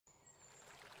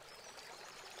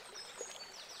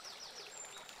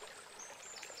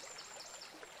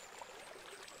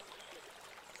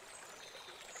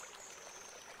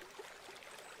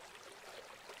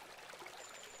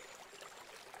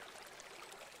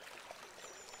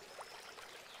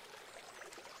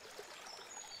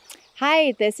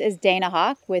Hi, this is Dana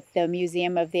Hawke with the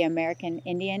Museum of the American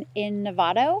Indian in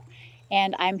Novato,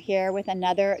 and I'm here with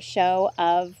another show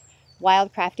of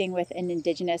wildcrafting with an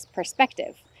Indigenous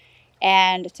perspective.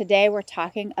 And today we're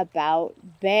talking about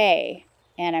bay,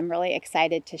 and I'm really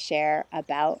excited to share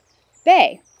about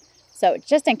bay. So,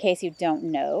 just in case you don't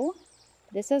know,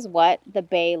 this is what the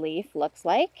bay leaf looks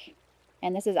like,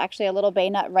 and this is actually a little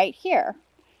bay nut right here.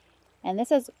 And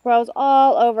grows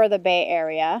all over the Bay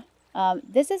Area.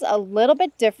 This is a little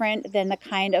bit different than the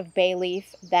kind of bay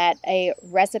leaf that a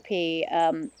recipe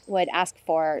would ask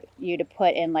for you to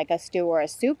put in like a stew or a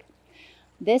soup.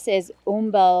 This is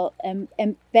Umbellularia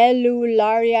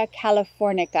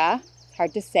californica. It's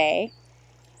hard to say.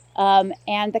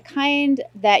 And the kind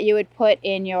that you would put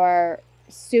in your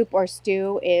soup or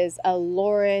stew is a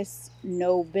Laurus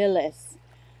nobilis.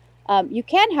 You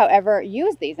can, however,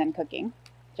 use these in cooking,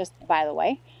 just by the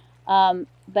way.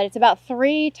 But it's about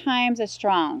 3 times as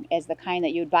strong as the kind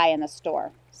that you'd buy in the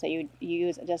store. So you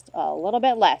use just a little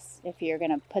bit less if you're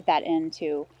going to put that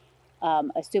into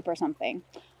a soup or something.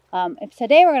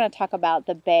 Today we're going to talk about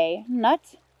the bay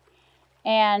nut.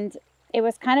 And it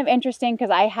was kind of interesting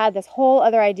because I had this whole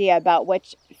other idea about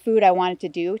which food I wanted to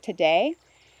do today.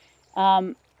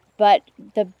 But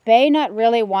the bay nut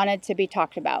really wanted to be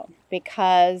talked about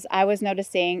because I was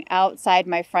noticing outside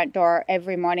my front door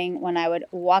every morning when I would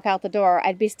walk out the door,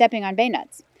 I'd be stepping on bay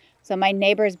nuts. So my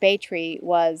neighbor's bay tree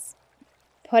was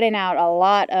putting out a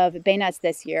lot of bay nuts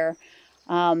this year.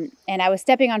 And I was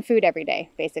stepping on food every day,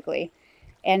 basically.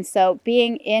 And so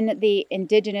being in the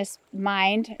indigenous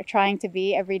mind, trying to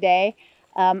be every day,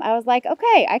 I was like,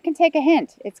 okay, I can take a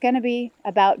hint. It's going to be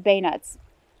about bay nuts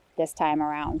this time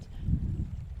around.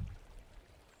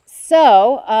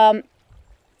 So,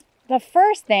 the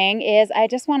first thing is I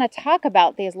just want to talk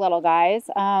about these little guys.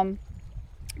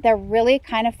 They're really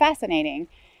kind of fascinating.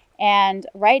 And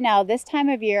right now, this time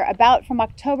of year, about from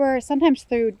October, sometimes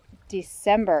through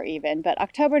December even, but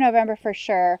October, November for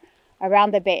sure,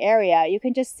 around the Bay Area, you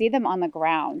can just see them on the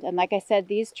ground. And like I said,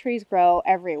 these trees grow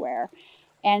everywhere.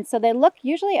 And so they look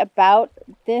usually about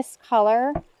this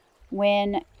color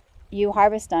when you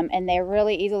harvest them, and they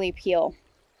really easily peel.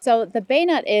 So the bay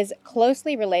nut is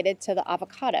closely related to the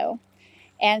avocado,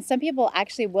 and some people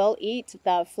actually will eat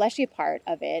the fleshy part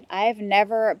of it. I've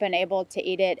never been able to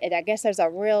eat it. I guess there's a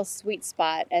real sweet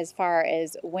spot as far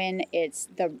as when it's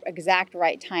the exact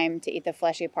right time to eat the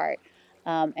fleshy part.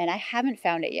 And I haven't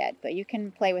found it yet, but you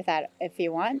can play with that if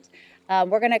you want.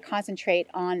 We're going to concentrate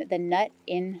on the nut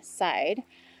inside.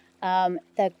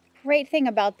 The great thing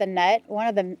about the nut, one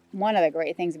of the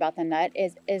great things about the nut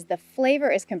is the flavor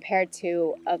is compared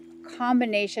to a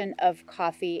combination of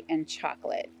coffee and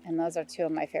chocolate. And those are 2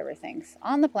 of my favorite things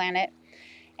on the planet.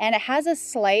 And it has a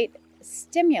slight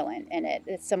stimulant in it.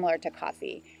 It's similar to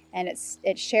coffee, and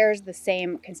it shares the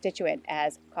same constituent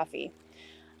as coffee.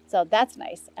 So that's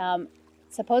nice.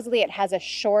 Supposedly it has a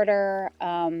shorter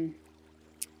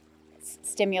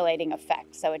stimulating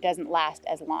effect, so it doesn't last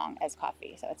as long as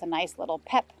coffee. So it's a nice little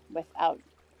pep without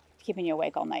keeping you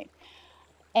awake all night.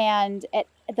 And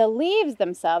the leaves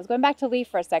themselves, going back to leaf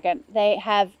for a second, they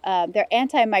have they're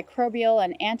antimicrobial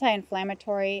and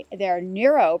anti-inflammatory. They're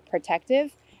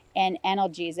neuroprotective and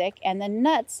analgesic, and the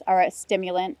nuts are a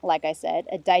stimulant, like I said,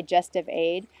 a digestive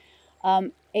aid.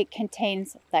 It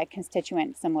contains that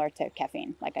constituent similar to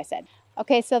caffeine, like I said.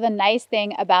 Okay, so the nice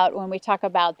thing about when we talk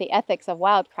about the ethics of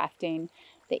wildcrafting,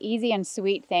 the easy and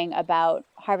sweet thing about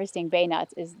harvesting bay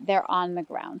nuts is they're on the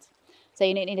ground. So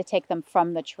you don't need to take them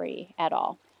from the tree at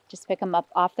all. Just pick them up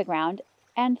off the ground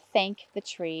and thank the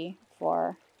tree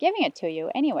for giving it to you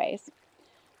anyways.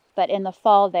 But in the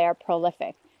fall, they are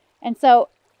prolific. And so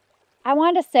I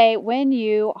want to say when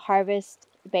you harvest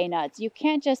bay nuts, you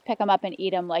can't just pick them up and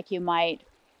eat them like you might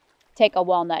take a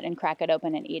walnut and crack it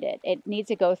open and eat it. It needs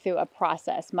to go through a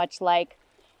process, much like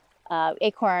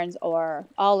acorns or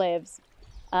olives.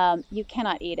 You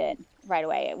cannot eat it right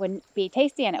away. It wouldn't be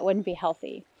tasty and it wouldn't be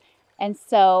healthy. And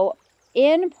so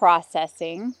in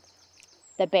processing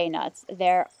the bay nuts,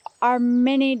 there are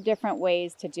many different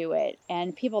ways to do it.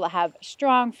 And people that have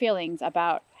strong feelings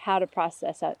about how to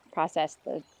process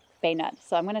the bay nut.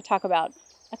 So I'm going to talk about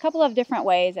a couple of different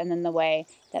ways and then the way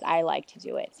that I like to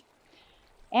do it.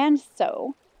 And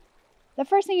so the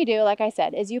first thing you do, like I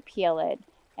said, is you peel it,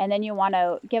 and then you want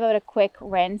to give it a quick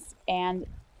rinse, and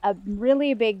a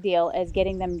really big deal is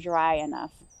getting them dry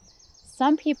enough.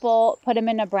 Some people put them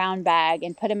in a brown bag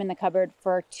and put them in the cupboard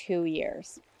for 2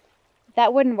 years.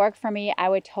 That wouldn't work for me. I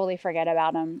would totally forget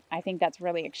about them. I think that's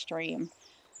really extreme.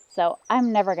 So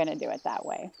I'm never going to do it that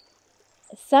way.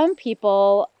 Some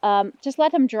people just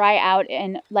let them dry out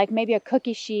in like maybe a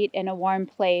cookie sheet in a warm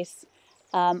place.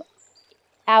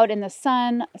 out in the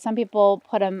sun. Some people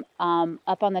put them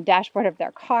up on the dashboard of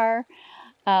their car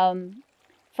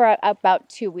for about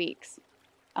 2 weeks.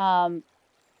 And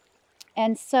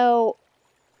so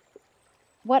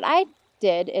what I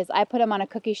did is I put them on a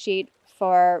cookie sheet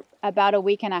for about a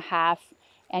week and a half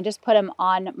and just put them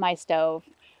on my stove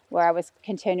where I was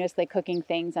continuously cooking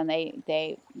things, and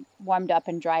they warmed up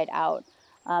and dried out.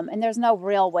 And there's no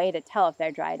real way to tell if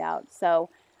they're dried out. So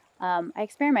I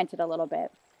experimented a little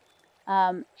bit.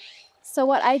 So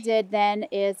what I did then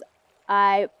is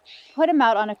I put them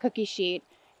out on a cookie sheet,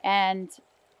 and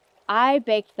I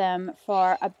baked them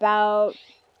for about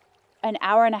an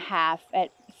hour and a half at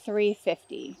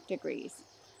 350 degrees.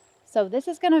 So this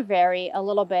is going to vary a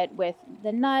little bit with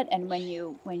the nut and when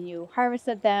you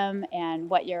harvested them and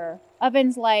what your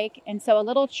oven's like. And so a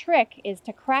little trick is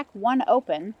to crack one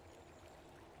open,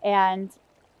 and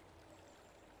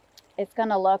it's going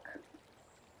to look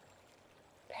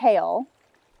pale.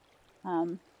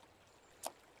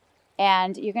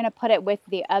 And you're going to put it with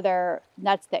the other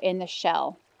nuts that are in the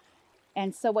shell.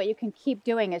 And so what you can keep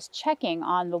doing is checking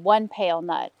on the one pale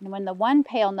nut. And when the one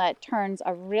pale nut turns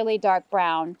a really dark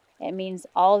brown, it means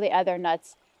all the other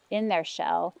nuts in their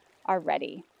shell are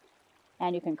ready.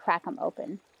 And you can crack them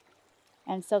open.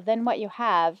 And so then what you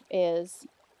have is,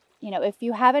 if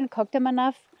you haven't cooked them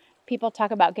enough, people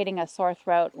talk about getting a sore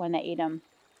throat when they eat them.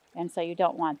 And so you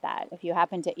don't want that. If you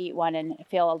happen to eat one and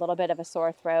feel a little bit of a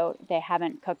sore throat, they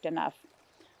haven't cooked enough.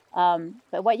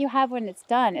 But what you have when it's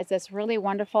done is this really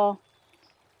wonderful,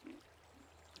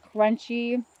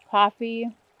 crunchy, coffee,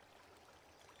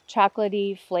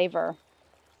 chocolatey flavor.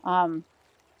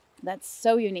 That's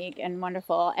so unique and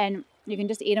wonderful. And you can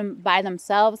just eat them by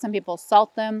themselves. Some people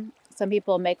salt them. Some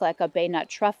people make like a bay nut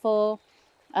truffle.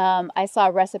 I saw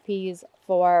recipes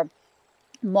for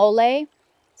mole.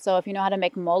 So if you know how to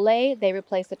make mole, they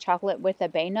replace the chocolate with a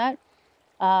bay nut.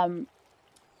 There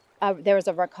was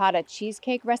a ricotta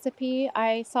cheesecake recipe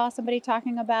I saw somebody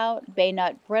talking about, bay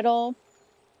nut brittle.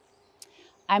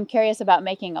 I'm curious about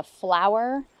making a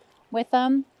flour with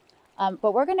them,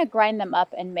 but we're going to grind them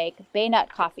up and make bay nut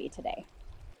coffee today.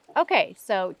 Okay,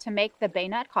 so to make the bay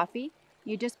nut coffee,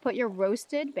 you just put your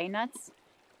roasted bay nuts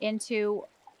into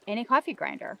any coffee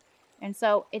grinder. And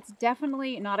so it's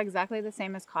definitely not exactly the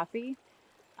same as coffee.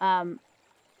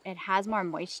 It has more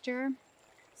moisture.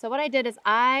 So what I did is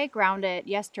I ground it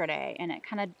yesterday and it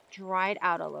kind of dried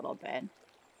out a little bit.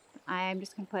 I'm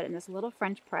just going to put it in this little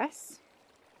French press.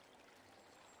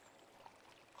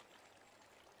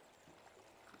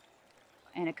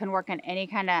 And it can work in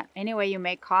any way you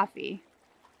make coffee.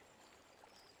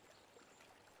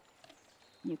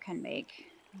 You can make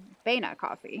bay nut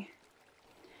coffee.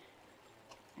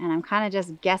 And I'm kind of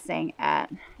just guessing I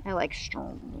like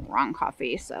strong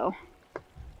coffee, so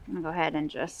I'm gonna go ahead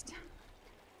and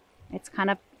it's kind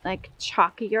of like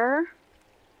chalkier.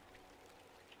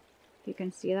 If you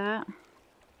can see that.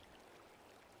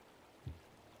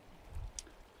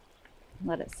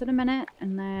 Let it sit a minute,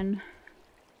 and then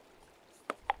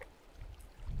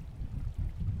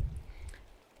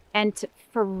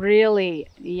for really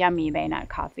yummy bay nut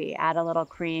coffee, add a little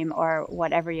cream or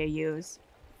whatever you use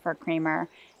for creamer,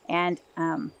 and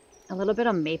a little bit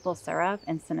of maple syrup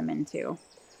and cinnamon too.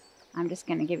 I'm just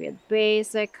going to give you a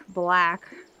basic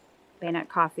black bay nut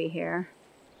coffee here.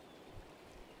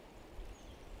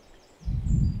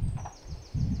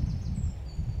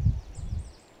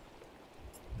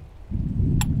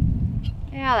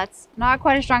 Yeah, that's not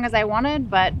quite as strong as I wanted,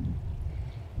 but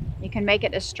you can make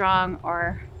it as strong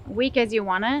or weak as you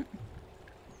want it,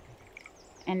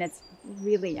 and it's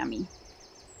really yummy.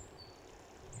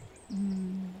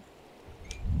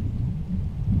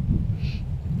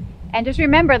 And just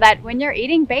remember that when you're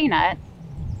eating bay nut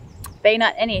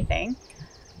anything,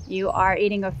 you are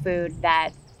eating a food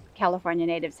that California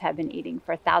natives have been eating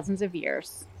for thousands of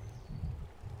years.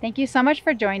 Thank you so much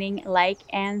for joining. Like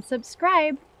and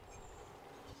subscribe.